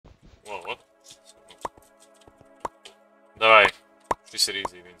What? Davai, šis ir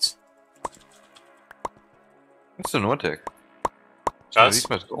easy viens. Kas tur notiek? Kas?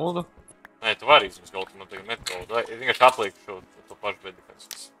 Izmest goldu? Nē, tu vari izmest goldu, man tagad met goldu. Es vienkārši atlieku to pašu bedi, kas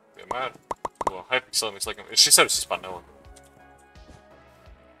vienmēr. To hypixelim laikam. Šis arī vispār nelaka.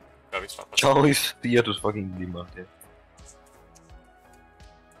 Kā vispār paši. Čalis iet uz fucking dimātiem.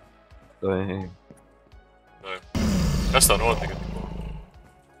 Kas tev notika?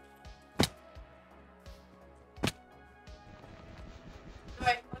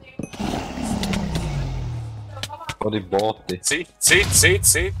 Kādi boti. Cit.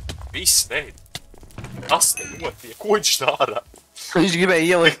 Viss, neid. Kas te notiek? Ko viņš dara? Viņš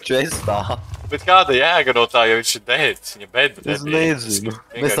gribēja ielikt čestā. Bet kāda jēga no tā, ja viņš ir dead? Viņa bed. Es nezinu.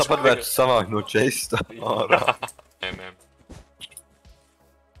 Mēs tāpat vērtu savāk no čestā. Nē.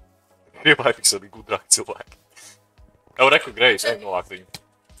 Gribēja tiks arī gudrāki cilvēki. Jau reku grejas, ej novākt viņu.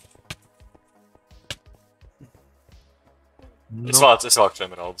 Es vācu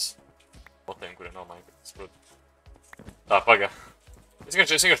emeraldus. Botiem, kuriem nav Minecraft, protams. Tā, pagā. Es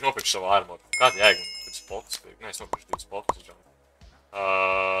vienkārši nopirkšu savu armoru. Kāda jēga? Kāds potus pēc? Nē, es nopirkšu 2 potus.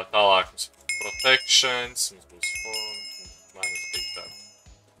 Tālāk mums protections, mums būs fun. Mainīt tik tā.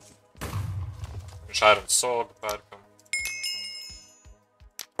 Viņš iron sword pērkam.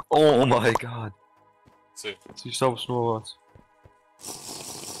 Oh my god. Cik? Cik savus novāc.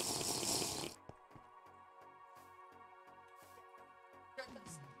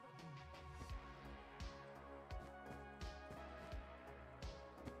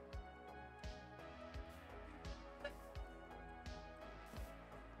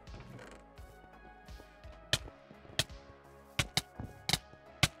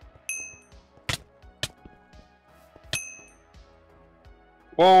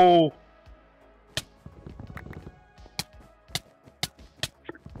 Wow!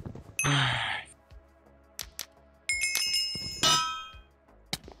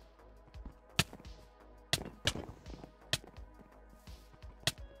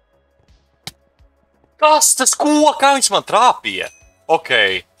 Kas tas ko? Kā viņš man trāpīja?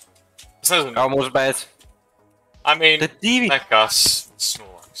 Okei. Es nezinu. Kā mūs beidz? I mean, Te divi. nekas.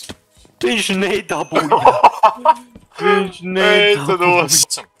 Snolāks. Viņš nedabūja. Viņš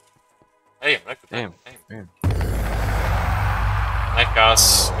nedabūja. Ejam, Ejam. Nekas.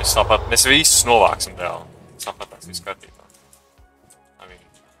 Mēs visus novāksim reāli. Sapratās visu kārtībā.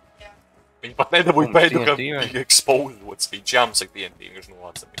 Viņi pat nedabūja pēdu, ka bija expozots. Viņš jāmasaka TNT, viņš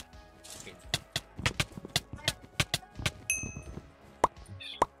novāca viņu.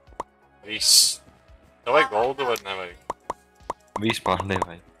 Viss. Tev vajag goldu vai nevajag? Vispār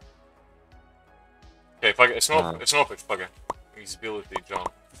nevajag. Ok, paga, es nopirkšu, paga. Visibility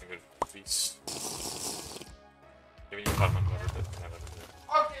jump. Viss. Ja viņi par mani var redzēt, nevar redzēt.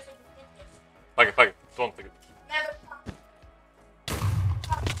 Paga, tom tagad.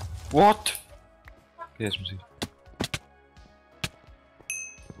 What? Pies mums ir.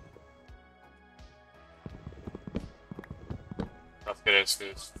 Atskaries.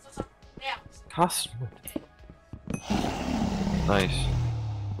 Kas? Nice.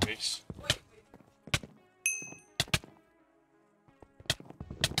 Viss.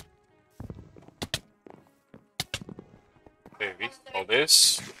 Ok, viss. Paldies.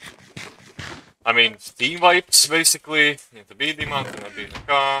 I mean, team wipes, basically. Ja te bija dimanti, nebija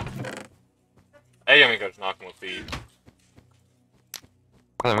nekā. Ejam vienkārši nākamo tīdu.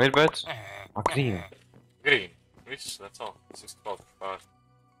 Kādam ir bēc? Green. Green. Viss, that's all. Tas viss kaut kas pār.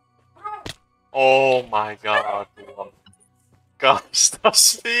 Oh my god. Kas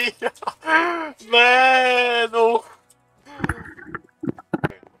tas bija? Nē, nu.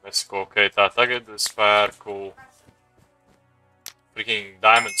 Es ok, tā tagad es pērku freaking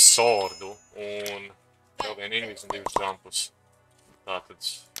diamond swordu un vēl vienu invis un 2 jumpus. Tātad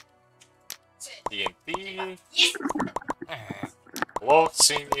TNT,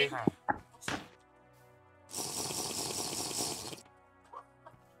 lociņi.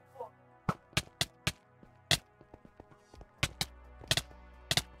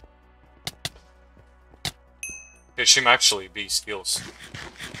 Okay, šim actually bija skills.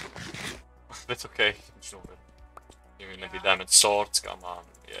 Bet ok, viņš nomira. Viņam nebija diamond swords kā man.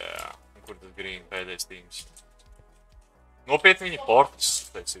 Yeah. Un kur tas green pēdējais teams? Nopietni viņi portus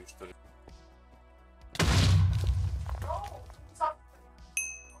taisījuši tur.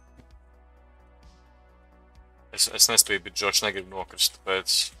 Es nespēju, bet Džordžs negrib nokrist, tāpēc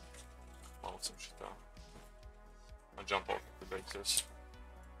malcam šitā. Man jump out, tad beigsies.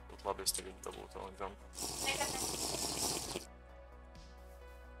 Būtu labi, es tagad dabūtu vēl jump.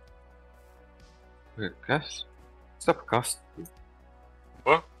 Kas? Stop, kas?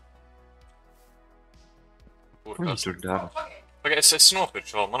 Ko? Ko viņi tur dara? Pagaid, es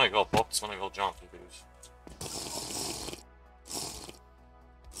nopirkšu vēl, man vajag vēl potas, man vajag vēl jump divas.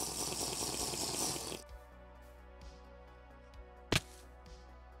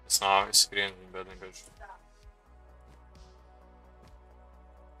 Es skrienu viņu bēd vienkārši.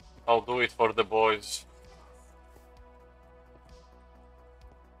 I'll do it for the boys.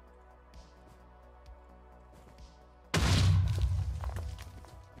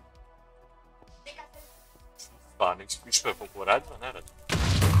 Viņš pēc kaut ko redz vai neredz?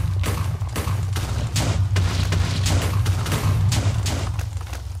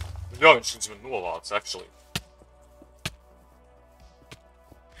 Jā, viņš man novāc, actually.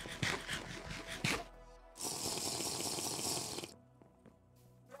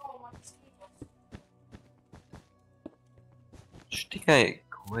 Viņš tikai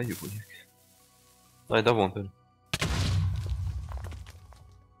kleju liek. Lai dabūn tur.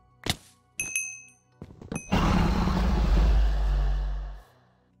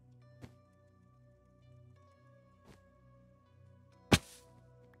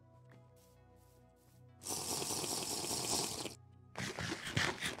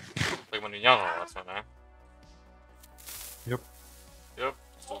 Man viņa jānovāc, vai ne? Jup. Jup.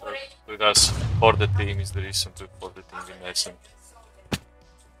 Tu tās for the team izdarīsim, tu for the team vinēsim.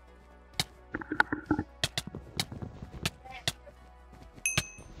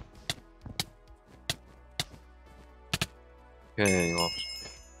 Labs.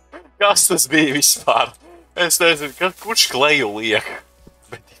 Kas tas bija vispār? Es nezinu, kurš kleju liek?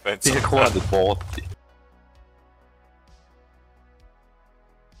 Tie kādi boti.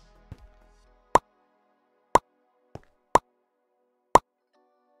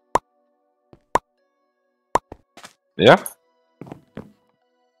 Ja?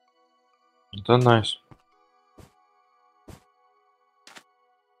 Tad nice.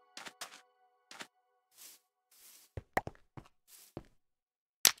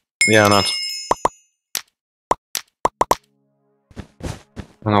 Jā, nāc.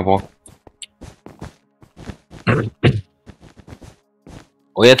 Man nav bloku.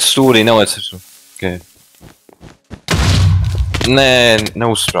 Liec stūrī, neliec virsū. Okay. Nē,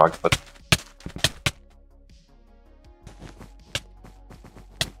 neuzsprāgi pat.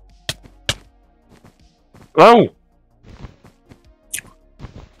 Au!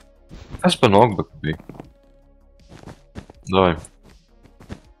 Kas par nogbaku bija? Davai.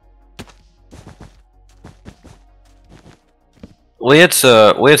 Liec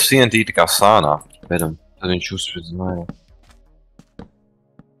sienu tīti kā sānā. Pēdam, tad viņš uzspēc mājā.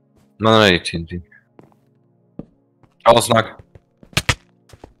 Man arī sienu tīti. Alas nāk.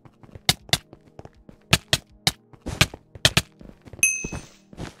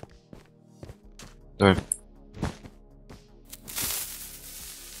 Davai.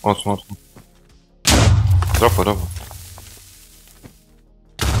 Moc. Dropa.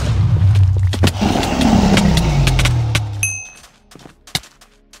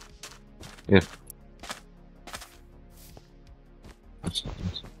 Ir.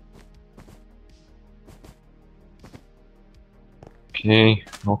 Okei,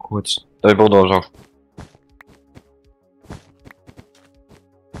 nokots. Davai buldožu augšu.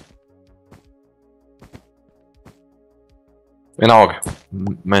 Vienalga.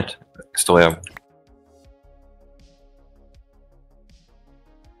 Met. Kas to jau?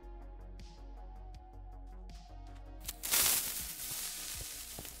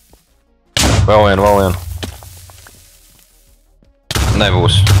 Vēl vienu.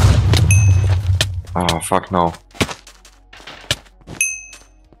 Nebūs. Fuck, nav.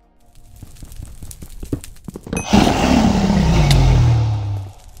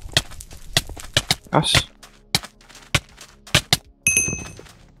 Kas?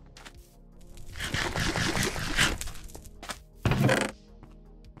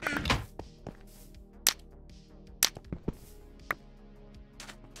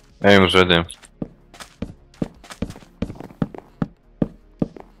 Ejam uz rediem.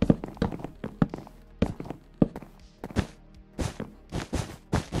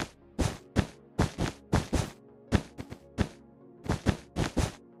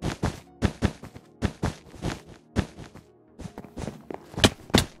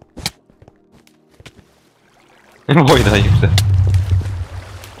 Vojdā jums te.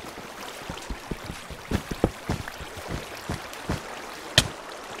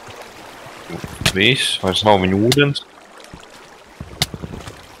 Viss, vairs nav viņu ūdens.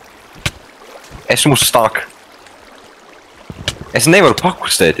 Esmu stuck. Es nevaru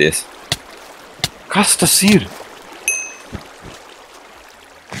pakustēties. Kas tas ir?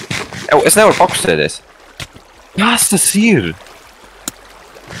 Es nevaru pakustēties. Kas tas ir?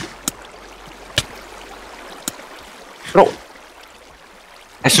 Bro!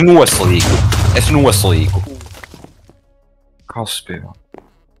 Es noslīgu. Kas pie vēl?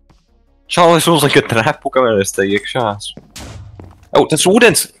 Čalis uzlika trepu, kamēr es te iekšā esmu. Au, tas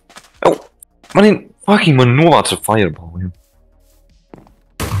ūdens! Au, man novāca fireballiem.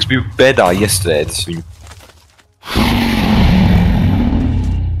 Es biju bēdā iestrēdis viņu.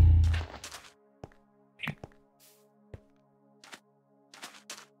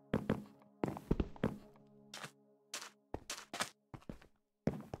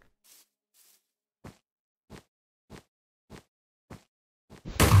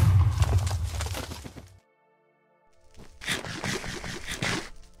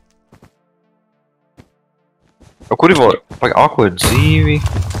 Kuri vēl? Ako ir dzīvi?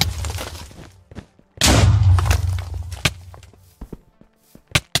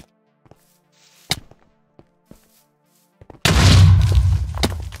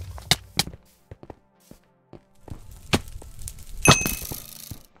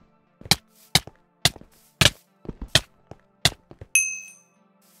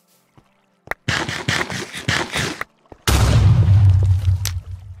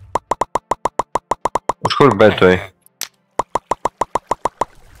 Uz kur betoji?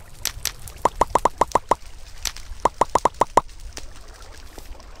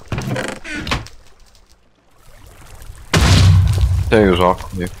 Te uz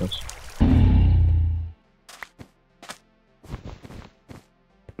aku liekas.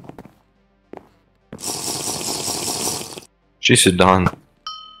 Šis ir done.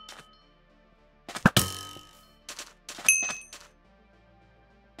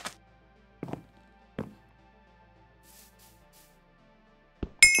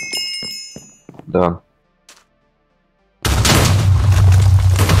 Done.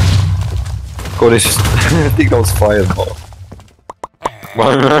 Kur ir tik daudz fireball?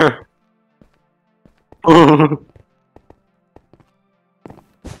 Vai ne?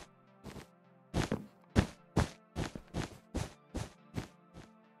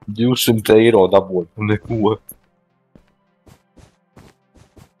 €200 dabūt, neko.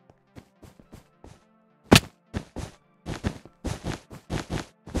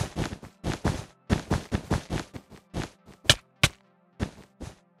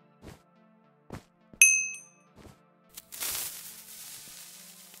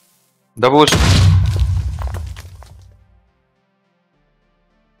 Dabūšu.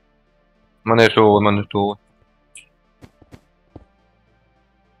 Man ir tūli.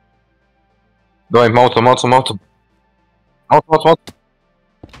 Doj, mautu. Mautu.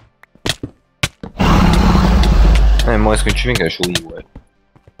 Nē, man liekas, ka viņš vienkārši līvoja.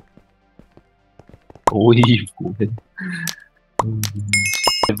 Līvoja.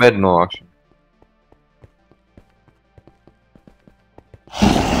 Ir bēda novākšana.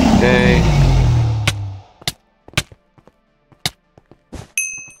 Okay.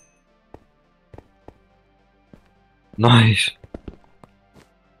 Nice.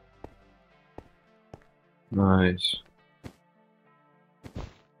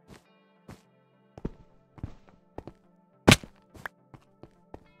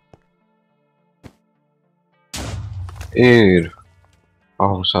 Ir.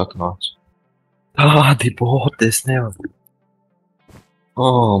 Alus atnāc. Tādi boti es nevaru.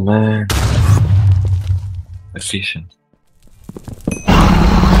 Oh, man. Efficient.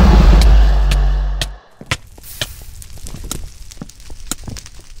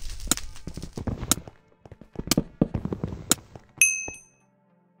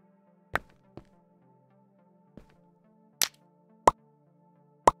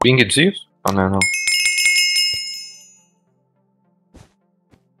 Viņi ir dzīvs? Nē, nav.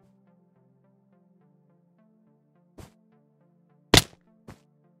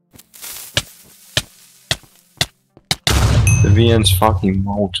 Viens fucking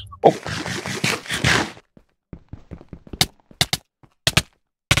mauts. Oh!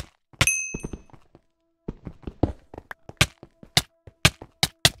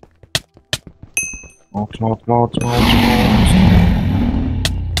 Mauts.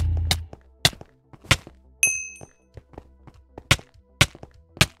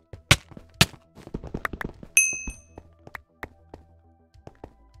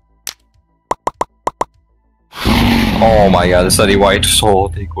 Oh my god, es arī white soul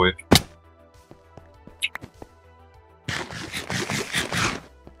tikoju.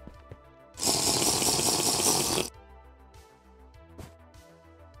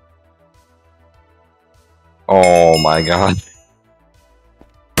 Oh my god.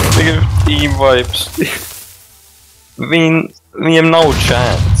 Tikai team vibes. Viņiem nav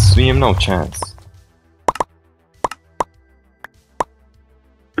chance.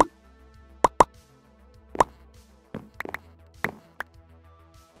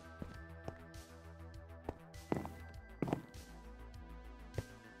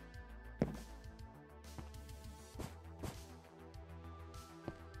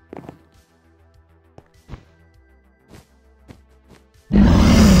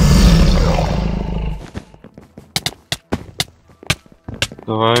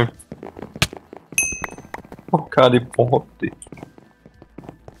 Vai? O, kādi poti.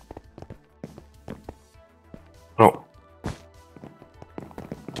 No.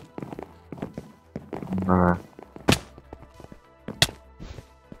 Nē.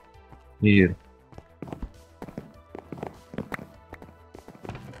 Ir.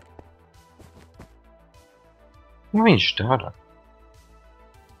 Nu, viņš dara.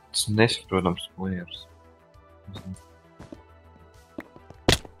 Tas nesaprotams players.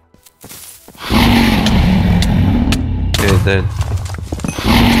 Dead.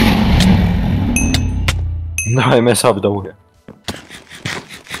 Nē, mēs abi daujam.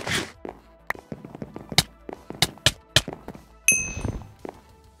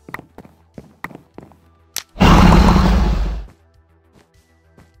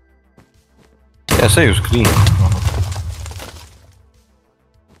 Jā, es eju uz krīnu.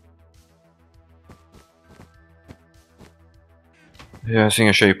 Jā, es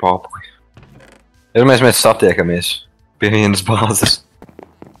vienkārši eju pārpuļi. Ja mēs satiekamies pie vienas bāzes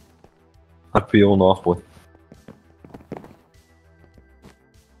ar pilnu apoti.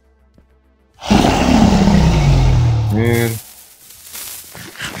 Ir.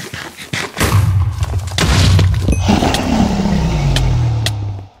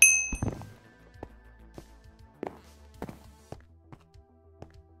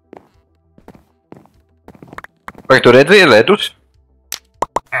 Vai tu redzi ledus?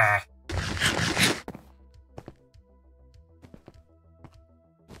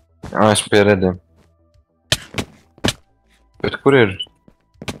 Jā, esmu pie rediem. Bet kur ir?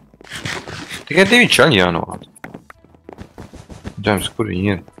 Tikai 2 čaļi jānovāc. Džēms, kur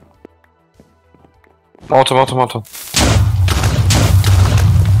viņi ir? Moto.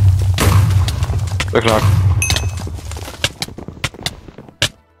 Liek nāk.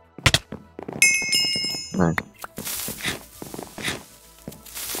 Nē.